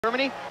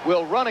Germany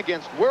will run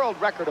against world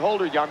record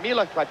holder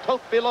Jarmila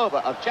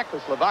Kratochvílová of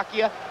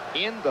Czechoslovakia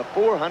in the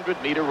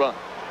 400-meter run.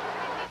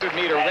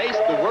 100-meter race,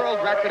 the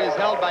world record is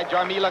held by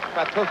Jarmila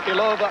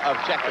Kratochvílová of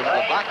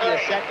Czechoslovakia,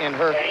 set in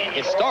her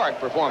historic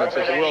performance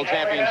at the World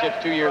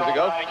Championships 2 years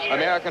ago.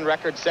 American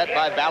record set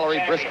by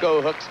Valerie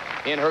Briscoe-Hooks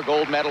in her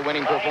gold medal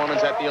winning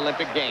performance at the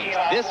Olympic Games.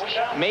 This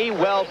may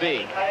well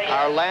be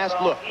our last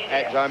look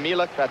at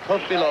Jarmila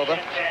Kratochvílová,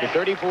 the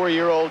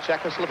 34-year-old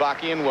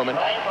Czechoslovakian woman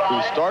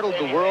who startled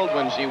the world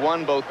when she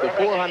won both the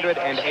 400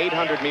 and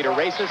 800-meter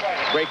races,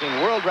 breaking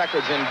world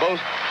records in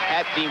both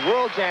at the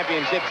World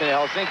Championships in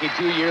Helsinki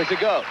 2 years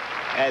ago.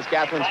 As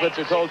Catherine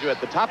Switzer told you at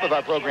the top of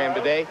our program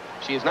today,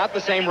 she is not the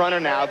same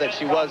runner now that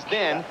she was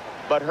then,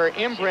 but her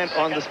imprint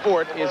on the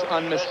sport is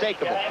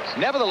unmistakable.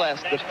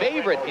 Nevertheless, the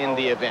favorite in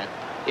the event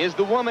is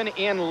the woman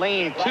in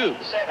lane 2,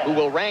 who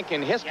will rank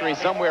in history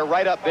somewhere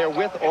right up there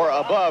with or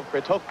above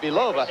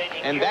Kratochvílová,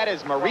 and that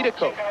is Marita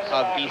Koch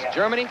of East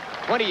Germany,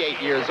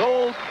 28 years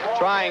old,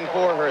 trying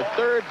for her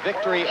third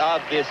victory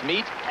of this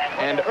meet.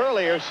 And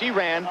earlier, she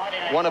ran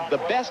one of the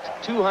best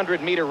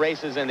 200-meter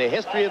races in the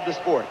history of the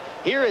sport.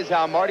 Here is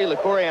how Marty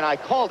LaCourrier and I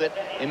called it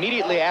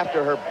immediately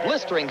after her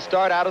blistering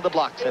start out of the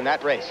blocks in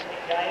that race.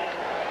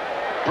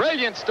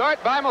 Brilliant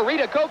start by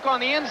Marita Koch on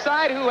the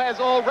inside, who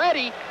has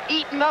already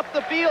eaten up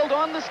the field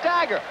on the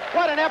stagger.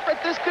 What an effort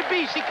this could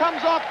be. She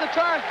comes off the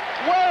turn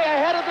way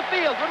ahead of the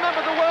field.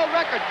 Remember, the world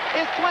record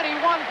is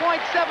 21.71.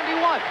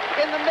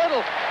 In the middle,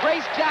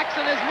 Grace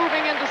Jackson is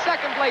moving into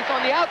second place.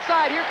 On the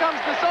outside, here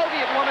comes the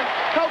Soviet woman.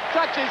 Koch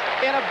touches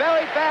in a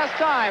very fast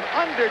time,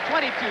 under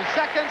 22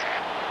 seconds.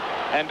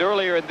 And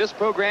earlier in this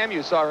program,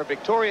 you saw her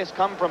victorious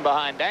come from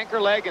behind anchor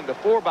leg in the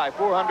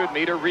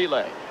 4x400-meter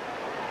relay.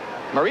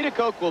 Marita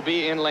Koch will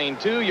be in lane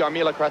 2.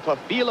 Jarmila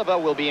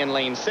Kratochvílová will be in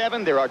lane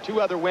 7. There are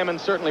two other women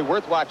certainly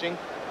worth watching.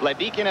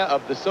 Vladikina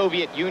of the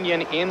Soviet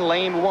Union in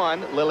lane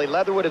 1. Lily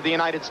Leatherwood of the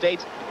United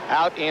States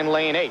out in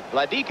lane 8.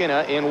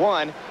 Vladikina in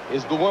 1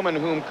 is the woman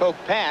whom Koch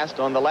passed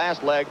on the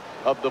last leg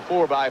of the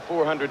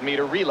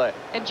 4x400-meter relay.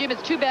 And Jim,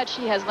 it's too bad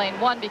she has lane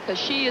 1, because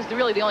she is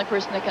really the only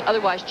person that can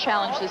otherwise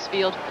challenge this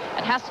field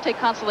and has to take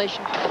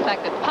consolation from the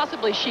fact that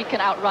possibly she can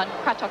outrun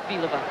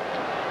Kratochvílová.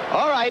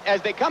 All right,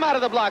 as they come out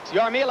of the blocks,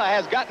 Jarmila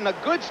has gotten a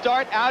good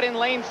start out in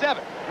lane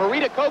 7.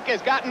 Marita Koch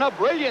has gotten a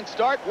brilliant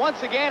start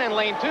once again in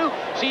lane 2.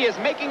 She is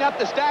making up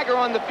the stagger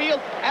on the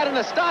field at an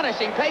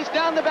astonishing pace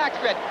down the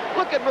backstretch.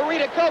 Look at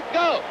Marita Koch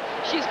go.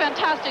 She's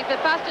fantastic, the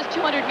fastest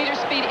 200-meter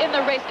speed in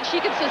the race, and she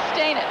can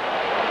sustain it.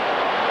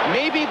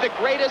 Maybe the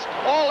greatest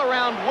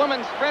all-around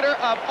woman sprinter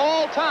of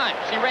all time.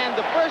 She ran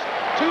the first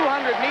 200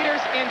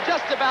 meters in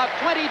just about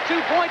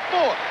 22.4.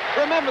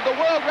 Remember, the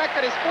world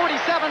record is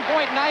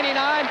 47.99,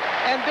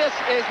 and this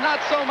is not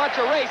so much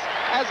a race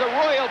as a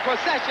royal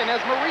procession. As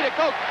Marita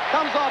Koch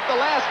comes off the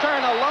last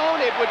turn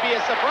alone, it would be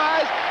a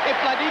surprise if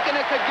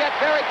Vladikina could get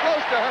very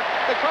close to her.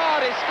 The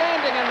crowd is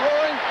standing and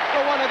roaring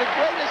for one of the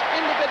greatest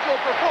individual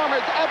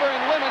performers ever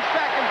in women's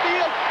track and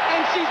field,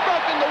 and she's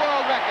broken the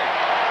world record.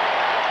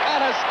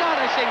 An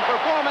astonishing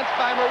performance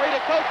by Marita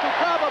Koch, who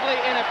probably,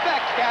 in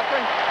effect,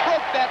 Catherine,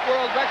 broke that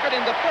world record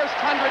in the first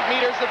 100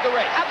 meters of the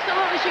race.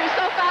 Absolutely. She was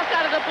so fast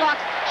out of the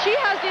blocks. She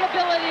has the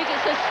ability to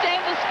sustain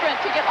the sprint,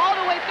 to get all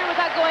the way through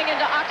without going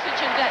into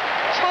oxygen debt.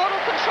 Total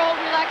controlled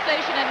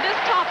relaxation, and this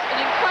tops an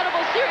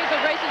incredible series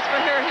of races for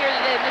her here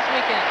today, this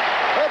weekend.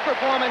 Her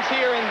performance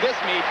here in this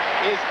meet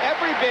is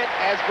every bit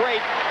as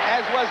great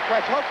as was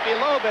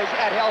Kratochvílová's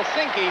at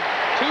Helsinki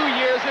 2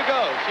 years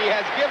ago. She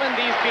has given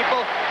these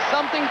people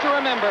something to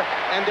remember,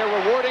 and they're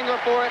rewarding her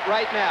for it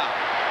right now.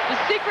 The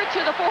secret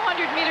to the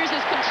 400 meters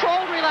is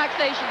controlled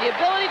relaxation, the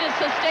ability to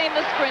sustain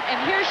the sprint, and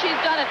here she's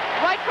done it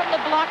right from the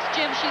blocks,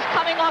 Jim. She's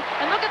coming off,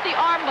 and look at the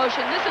arm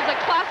motion. This is a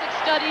classic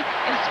study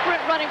in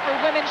sprint running for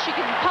women. She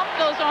can pump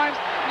those arms,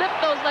 lift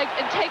those legs,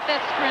 and take that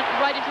sprint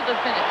right into the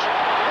finish.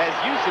 As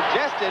you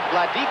suggested,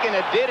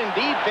 Vladikina did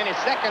indeed finish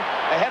second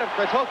ahead of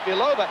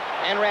Kratochvílová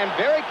and ran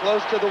very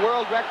close to the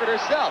world record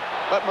herself.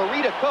 But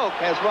Marita Koch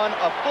has run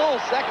a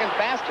full second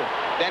faster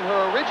than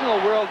her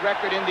original world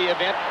record in the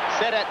event,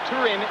 set at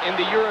Turin in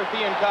the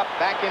European Cup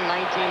back in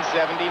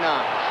 1979.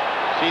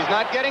 She's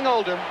not getting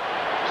older,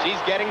 she's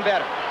getting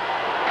better.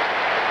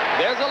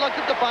 There's a look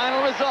at the final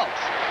results.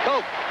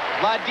 Koch,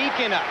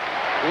 Vladikina,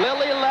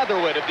 Lily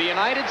Leatherwood of the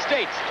United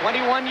States,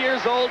 21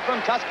 years old from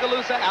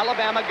Tuscaloosa,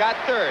 Alabama, got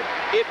third.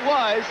 It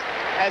was,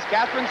 as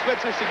Catherine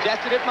Switzer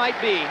suggested it might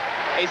be,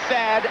 a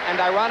sad and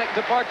ironic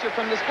departure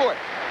from the sport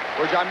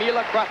for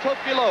Jarmila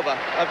Kratochvílová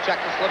of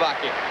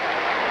Czechoslovakia.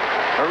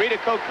 Marita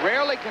Koch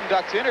rarely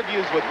conducts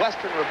interviews with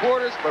Western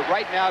reporters, but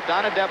right now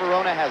Donna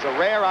DeVarona has a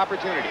rare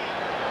opportunity.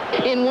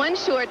 In one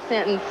short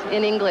sentence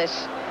in English,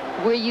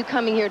 were you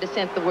coming here to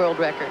set the world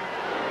record?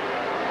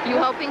 You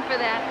hoping for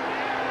that?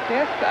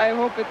 Yes, I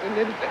hope it a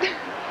little bit.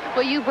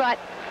 Well, you brought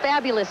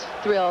fabulous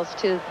thrills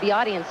to the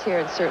audience here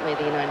and certainly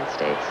the United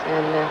States.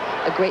 And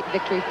a great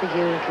victory for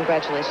you, and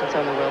congratulations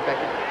on the world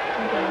record.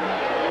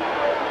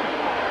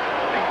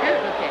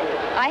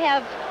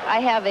 I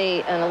have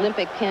an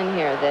Olympic pin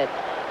here that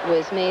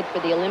was made for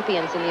the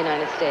Olympians in the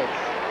United States,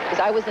 because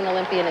I was an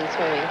Olympian in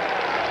swimming,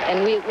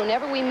 And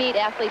whenever we meet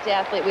athlete to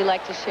athlete, we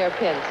like to share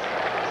pins.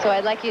 So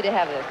I'd like you to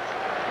have this.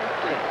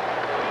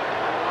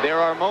 There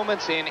are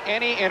moments in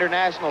any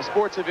international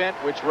sports event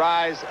which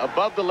rise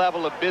above the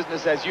level of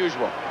business as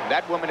usual.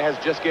 That woman has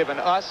just given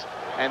us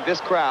and this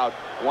crowd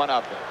one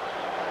of them.